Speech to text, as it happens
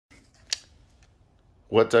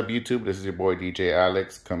What's up, YouTube? This is your boy DJ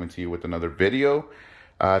Alex coming to you with another video.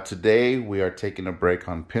 Today we are taking a break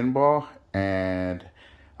on pinball, and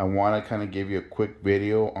I want to kind of give you a quick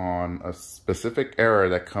video on a specific error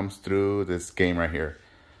that comes through this game right here,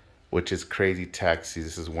 which is Crazy Taxi.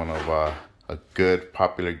 This is one of a good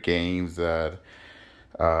popular games that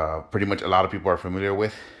pretty much a lot of people are familiar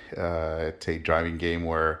with. It's a driving game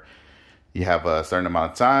where you have a certain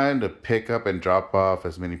amount of time to pick up and drop off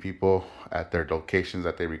as many people at their locations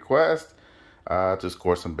that they request to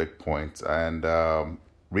score some big points. And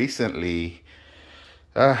recently,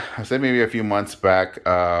 I said maybe a few months back,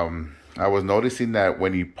 I was noticing that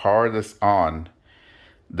when you power this on,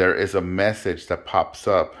 there is a message that pops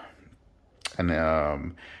up.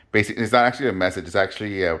 And basically, it's not actually a message, it's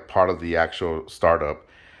actually a part of the actual startup.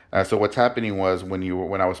 So what's happening was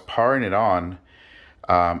when I was powering it on,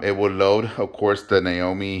 it will load, of course, the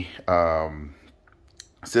Naomi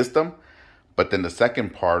system. But then the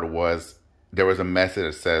second part was there was a message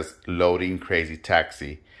that says loading Crazy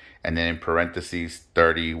Taxi, and then in parentheses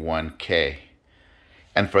 31K.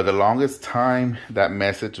 And for the longest time, that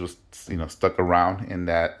message was stuck around in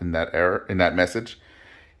that message,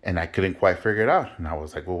 and I couldn't quite figure it out. And I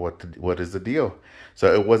was like, well, what is the deal?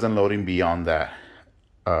 So it wasn't loading beyond that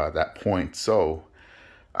point. So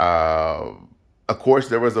of course,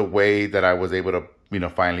 there was a way that I was able to,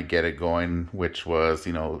 finally get it going, which was,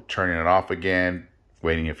 turning it off again,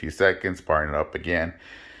 waiting a few seconds, powering it up again.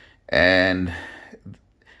 And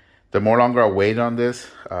the longer I waited on this,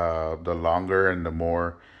 the longer and the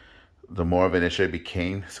more of an issue it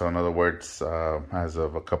became. So in other words, as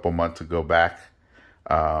of a couple months ago back,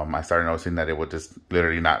 I started noticing that it would just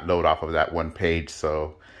literally not load off of that one page.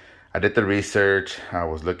 So I did the research. I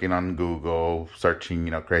was looking on Google, searching,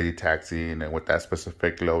 Crazy Taxi, and then with that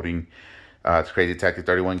specific loading, it's Crazy Taxi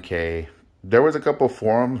 31K. There was a couple of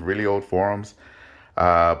forums, really old forums,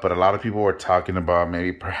 but a lot of people were talking about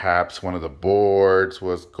maybe perhaps one of the boards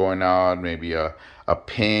was going on, maybe a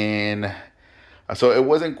pin. So it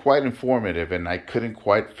wasn't quite informative, and I couldn't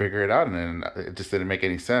quite figure it out, and it just didn't make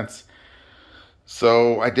any sense.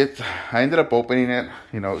 So I ended up opening it,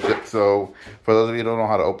 so for those of you who don't know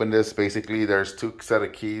how to open this, basically there's two set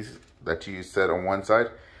of keys that you set on one side.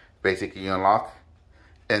 Basically you unlock,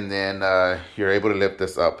 and then you're able to lift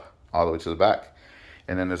this up all the way to the back.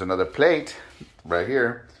 And then there's another plate right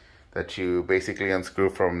here that you basically unscrew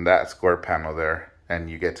from that square panel there, and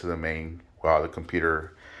you get to the main, where all the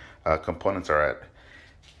computer components are at.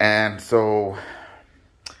 And so,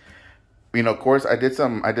 of course, I did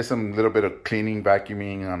some little bit of cleaning,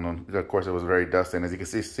 vacuuming. Of course, it was very dusty. And as you can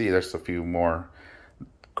see, there's a few more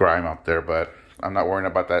grime up there, but I'm not worrying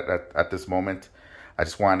about that at this moment. I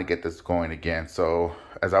just wanted to get this going again. So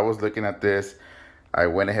as I was looking at this, I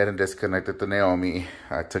went ahead and disconnected the Naomi.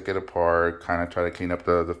 I took it apart, kind of tried to clean up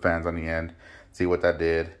the fans on the end, see what that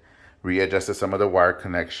did. Readjusted some of the wire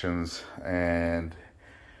connections. And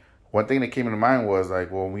one thing that came into mind was like,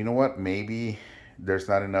 well, you know what? Maybe there's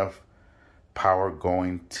not enough power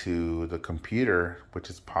going to the computer, which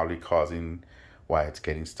is probably causing why it's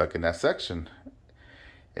getting stuck in that section.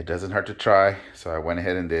 It doesn't hurt to try, so I went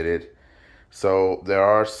ahead and did it. So there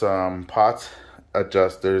are some pot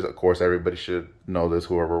adjusters. Of course, everybody should know this,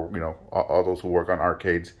 whoever, all those who work on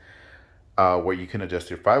arcades, where you can adjust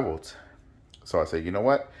your 5 volts. So I said, you know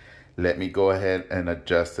what? Let me go ahead and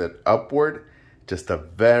adjust it upward, just a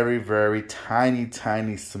very, very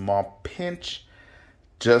tiny small pinch,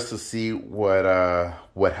 just to see what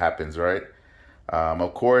happens, right?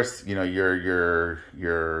 Of course, you're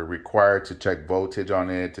required to check voltage on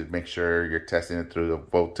it to make sure you're testing it through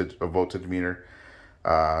a voltage meter,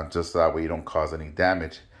 just so that way you don't cause any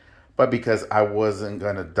damage. But because I wasn't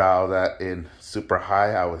gonna dial that in super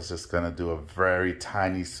high, I was just gonna do a very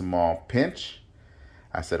tiny small pinch.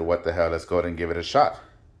 I said, what the hell? Let's go ahead and give it a shot.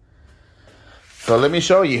 So let me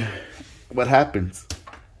show you what happens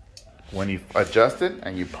when you adjust it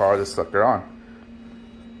and you power the sucker on.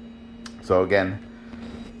 So again,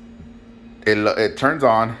 it turns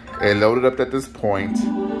on, it loaded up at this point,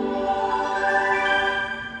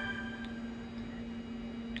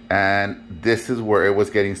 and this is where it was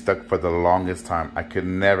getting stuck for the longest time. I could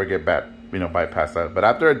never get back, bypass that. But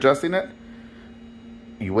after adjusting it,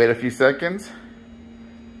 you wait a few seconds,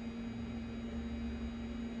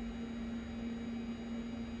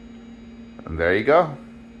 and there you go.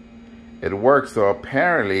 It works. So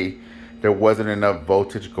apparently there wasn't enough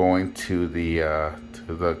voltage going to the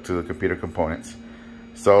computer components.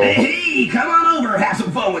 So hey, come on over, have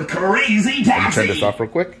some fun with Crazy Taxi. Let me turn this off real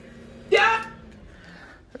quick. Yeah,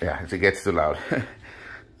 if it gets too loud.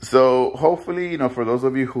 So hopefully, for those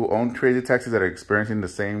of you who own Crazy Taxis that are experiencing the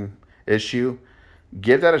same issue,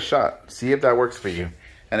 give that a shot. See if that works for you.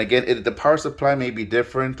 And again, the power supply may be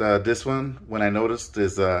different. This one, when I noticed,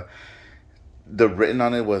 is the written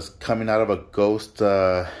on it was coming out of a Ghost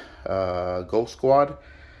Squad,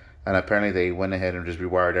 and apparently they went ahead and just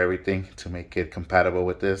rewired everything to make it compatible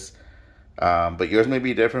with this. But yours may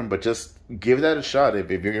be different. But just give that a shot if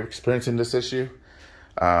you're experiencing this issue.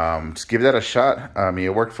 Just give that a shot. I mean,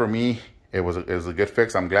 it worked for me. It was a good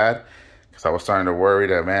fix. I'm glad, because I was starting to worry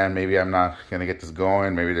that, man, maybe I'm not gonna get this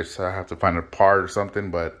going. Maybe I have to find a part or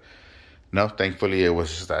something. But no, thankfully it was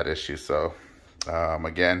just that issue. So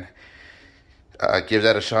again, give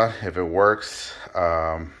that a shot. If it works,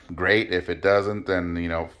 great. If it doesn't, then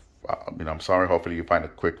I'm sorry. Hopefully you find a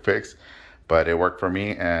quick fix. But it worked for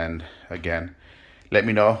me. And again, let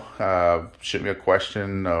me know. Shoot me a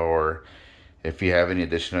question, or if you have any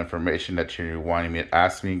additional information that you're wanting me to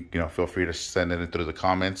ask me, feel free to send it in through the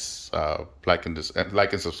comments. Like and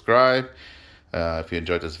subscribe if you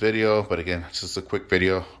enjoyed this video. But again, it's just a quick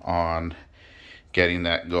video on getting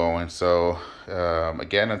that going. So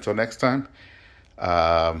again, until next time,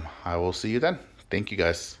 I will see you then. Thank you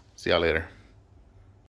guys. See y'all later.